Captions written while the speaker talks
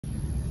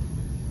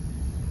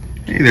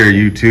Hey there,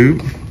 YouTube.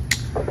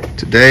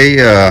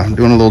 Today I'm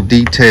doing a little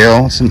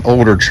detail. It's an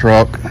older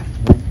truck,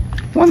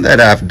 one that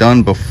I've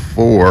done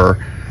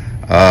before.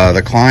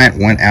 The client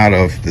went out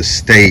of the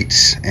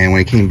States, and when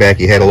he came back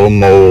he had a little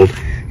mold.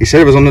 He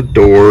said it was on the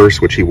doors,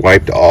 which he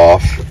wiped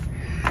off.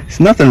 It's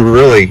nothing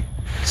really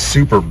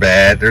super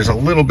bad. There's a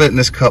little bit in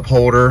this cup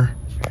holder.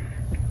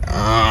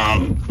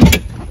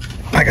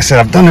 Like I said,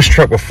 I've done this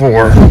truck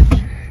before.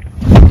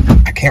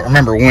 I can't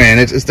remember when.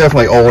 It's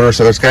definitely older,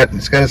 so it's got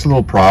its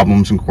little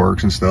problems and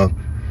quirks and stuff.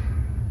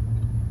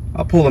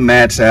 I'll pull the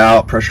mats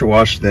out, pressure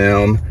wash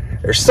them.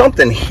 There's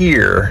something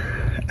here.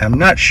 I'm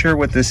not sure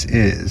what this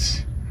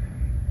is.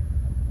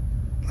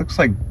 Looks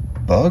like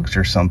bugs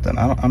or something.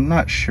 I'm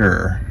not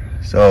sure.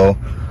 So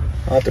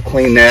I'll have to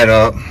clean that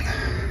up.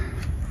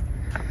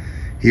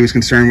 He was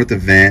concerned with the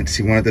vents.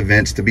 He wanted the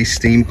vents to be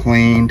steam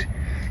cleaned.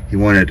 He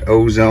wanted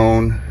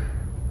ozone.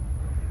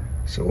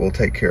 So we'll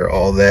take care of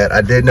all that.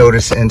 I did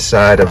notice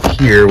inside of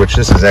here, which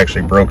this is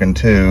actually broken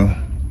too,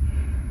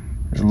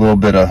 there's a little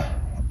bit of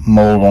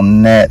mold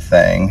on that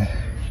thing.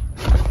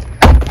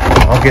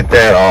 I'll get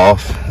that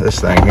off.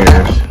 This thing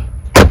here,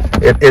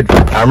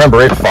 I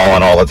remember it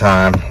falling all the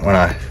time when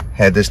I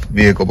had this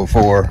vehicle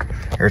before.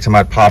 Every time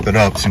I'd pop it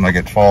up, it seemed like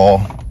it'd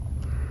fall.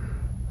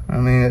 I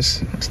mean,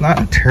 it's not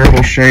in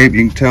terrible shape.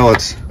 You can tell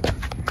it's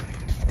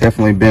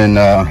definitely been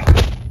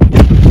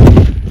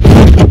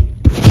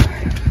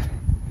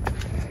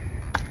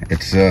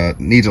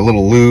needs a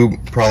little lube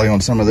probably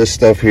on some of this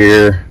stuff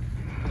here.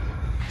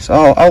 So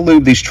I'll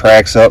lube these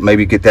tracks up,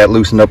 maybe get that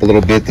loosened up a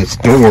little bit. This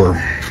door,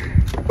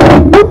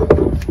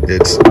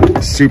 it's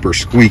super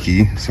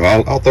squeaky, so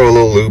I'll throw a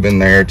little lube in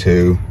there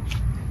too.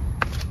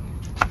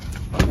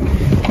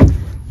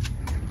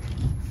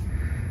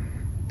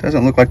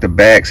 Doesn't look like the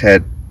back's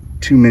had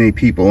too many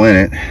people in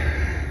it.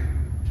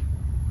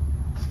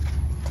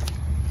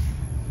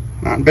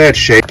 Not in bad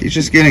shape. He's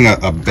just getting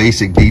a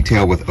basic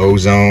detail with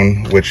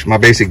ozone, which my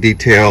basic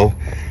detail,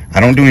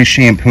 I don't do any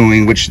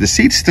shampooing, which the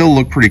seats still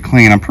look pretty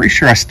clean. I'm pretty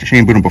sure I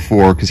shampooed them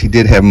before because he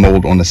did have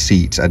mold on the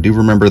seats. I do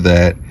remember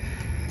that.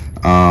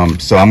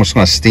 So I'm just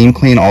going to steam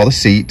clean all the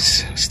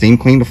seats, steam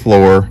clean the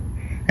floor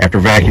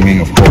after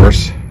vacuuming, of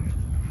course.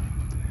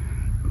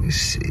 Let me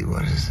see,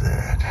 what is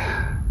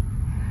that?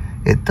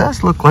 It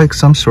does look like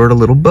some sort of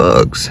little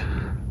bugs.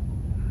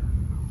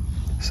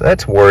 So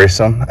that's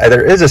worrisome.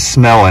 There is a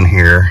smell in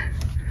here.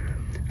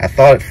 I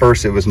thought at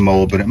first it was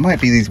mold, but it might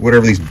be these,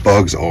 whatever these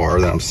bugs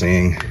are that I'm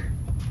seeing.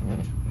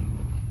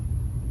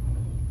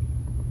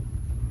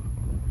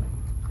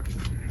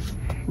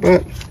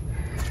 But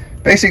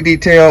basic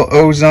detail,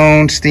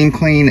 ozone, steam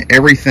clean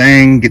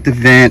everything, get the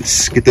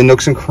vents, get the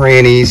nooks and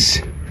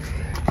crannies.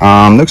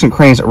 Nooks and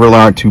crannies really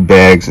aren't too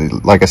bad.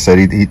 Like I said,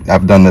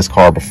 I've done this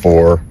car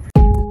before.